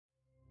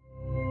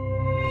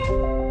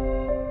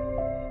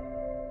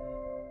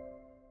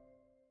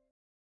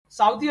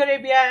Saudi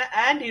Arabia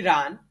and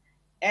Iran,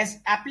 as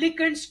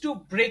applicants to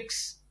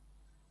BRICS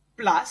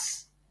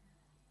Plus,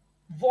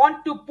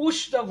 want to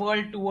push the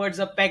world towards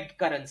a pegged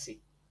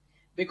currency,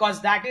 because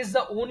that is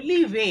the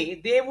only way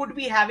they would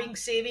be having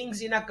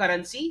savings in a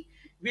currency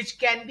which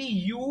can be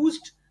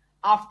used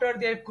after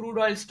their crude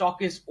oil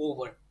stock is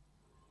over,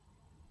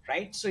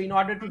 right? So in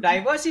order to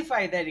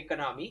diversify their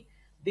economy,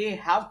 they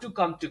have to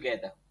come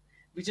together,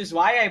 which is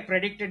why I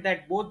predicted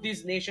that both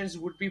these nations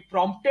would be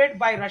prompted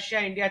by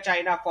Russia, India,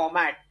 China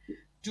format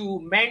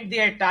to mend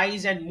their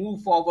ties and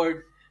move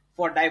forward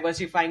for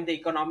diversifying the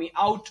economy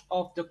out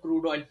of the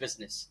crude oil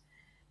business,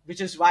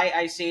 which is why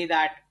I say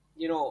that,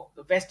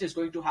 the West is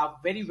going to have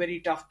very,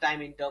 very tough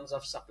time in terms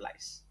of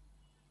supplies.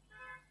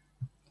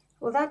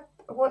 Well, that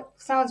what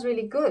sounds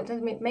really good. I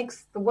mean, it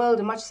makes the world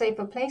a much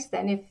safer place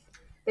then if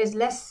there's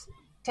less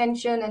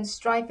tension and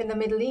strife in the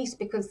Middle East,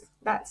 because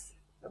that's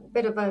a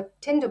bit of a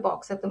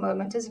tinderbox at the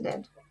moment, isn't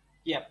it?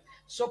 Yeah.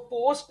 So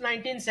post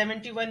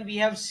 1971, we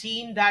have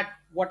seen that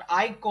what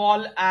I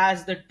call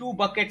as the two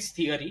buckets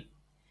theory,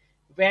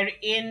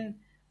 wherein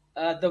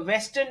the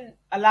Western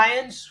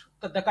alliance,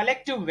 the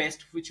collective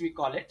West, which we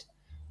call it,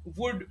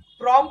 would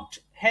prompt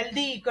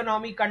healthy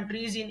economic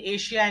countries in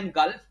Asia and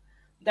Gulf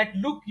that,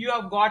 look, you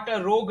have got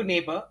a rogue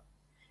neighbor,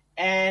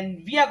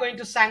 and we are going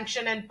to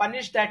sanction and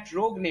punish that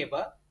rogue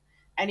neighbor.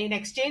 And in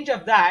exchange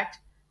of that,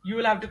 you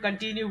will have to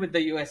continue with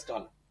the US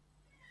dollar.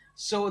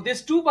 So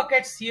this two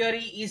buckets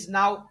theory is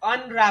now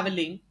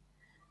unraveling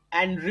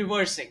and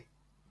reversing,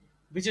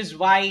 which is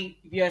why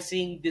we are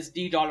seeing this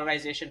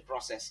de-dollarization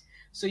process.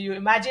 So you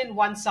imagine,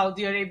 once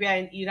Saudi Arabia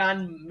and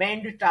Iran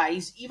mend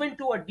ties even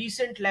to a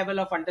decent level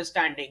of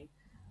understanding,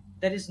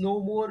 there is no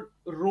more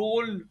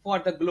role for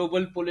the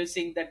global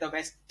policing that the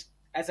West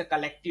as a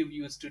collective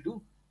used to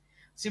do.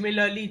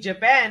 Similarly,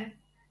 Japan,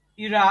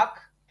 Iraq,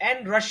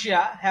 and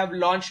Russia have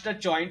launched a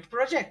joint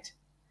project,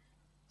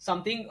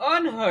 something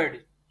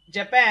unheard.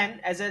 Japan,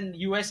 as an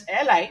US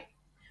ally,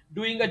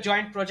 doing a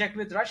joint project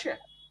with Russia.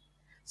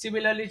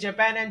 Similarly,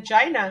 Japan and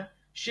China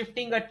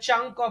shifting a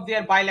chunk of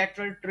their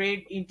bilateral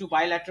trade into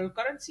bilateral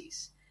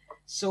currencies.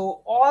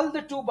 So all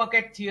the two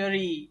bucket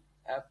theory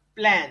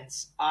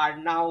plans are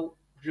now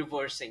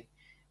reversing,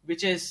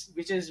 which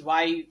is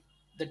why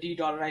the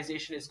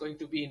de-dollarization is going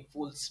to be in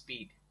full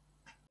speed.